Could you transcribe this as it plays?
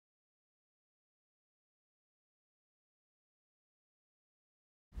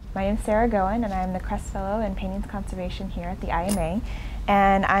My name is Sarah Goen, and I'm the Crest Fellow in Paintings Conservation here at the IMA.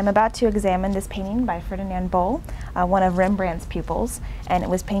 And I'm about to examine this painting by Ferdinand Bol, one of Rembrandt's pupils, and it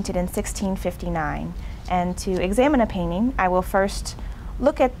was painted in 1659. And to examine a painting, I will first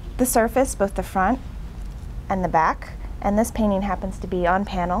look at the surface, both the front and the back. And this painting happens to be on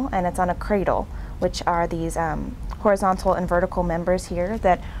panel, and it's on a cradle, which are these horizontal and vertical members here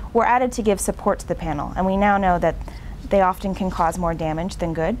that were added to give support to the panel. And we now know that they often can cause more damage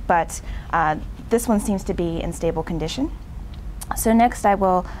than good, but this one seems to be in stable condition. So next I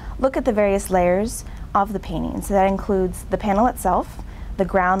will look at the various layers of the painting. So that includes the panel itself, the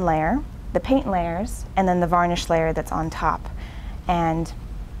ground layer, the paint layers, and then the varnish layer that's on top. And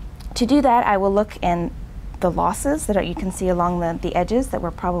to do that, I will look in the losses that you can see along the edges that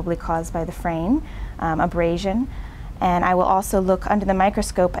were probably caused by the frame, abrasion. And I will also look under the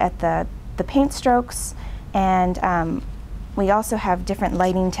microscope at the paint strokes, and we also have different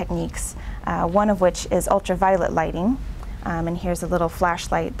lighting techniques, one of which is ultraviolet lighting. And here's a little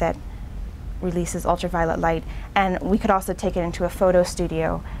flashlight that releases ultraviolet light. And we could also take it into a photo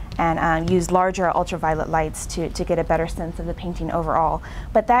studio and use larger ultraviolet lights to get a better sense of the painting overall.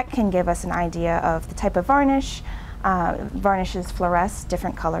 But that can give us an idea of the type of varnish. Varnishes fluoresce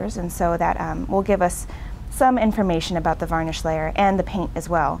different colors, and so that will give us some information about the varnish layer and the paint as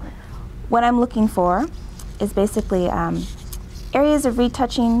well. What I'm looking for is basically areas of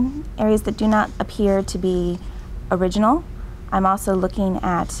retouching, areas that do not appear to be original. I'm also looking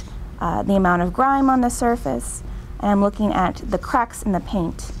at the amount of grime on the surface, and I'm looking at the cracks in the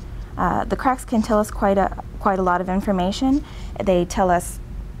paint. The cracks can tell us quite a lot of information. They tell us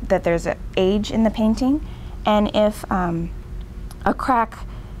that there's an age in the painting, and if a crack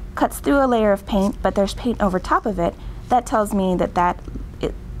cuts through a layer of paint but there's paint over top of it, that tells me that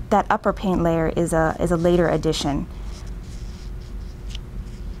that upper paint layer is a later addition.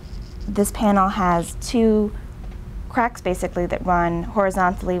 This panel has two cracks basically that run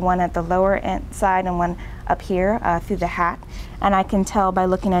horizontally, one at the lower side and one up here through the hat. And I can tell by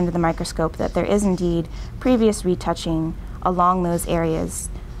looking under the microscope that there is indeed previous retouching along those areas.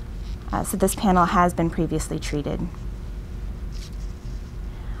 So this panel has been previously treated.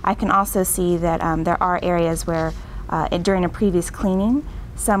 I can also see that there are areas where during a previous cleaning,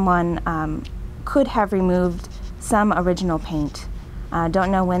 someone could have removed some original paint.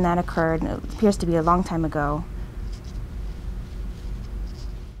 Don't know when that occurred. It appears to be a long time ago.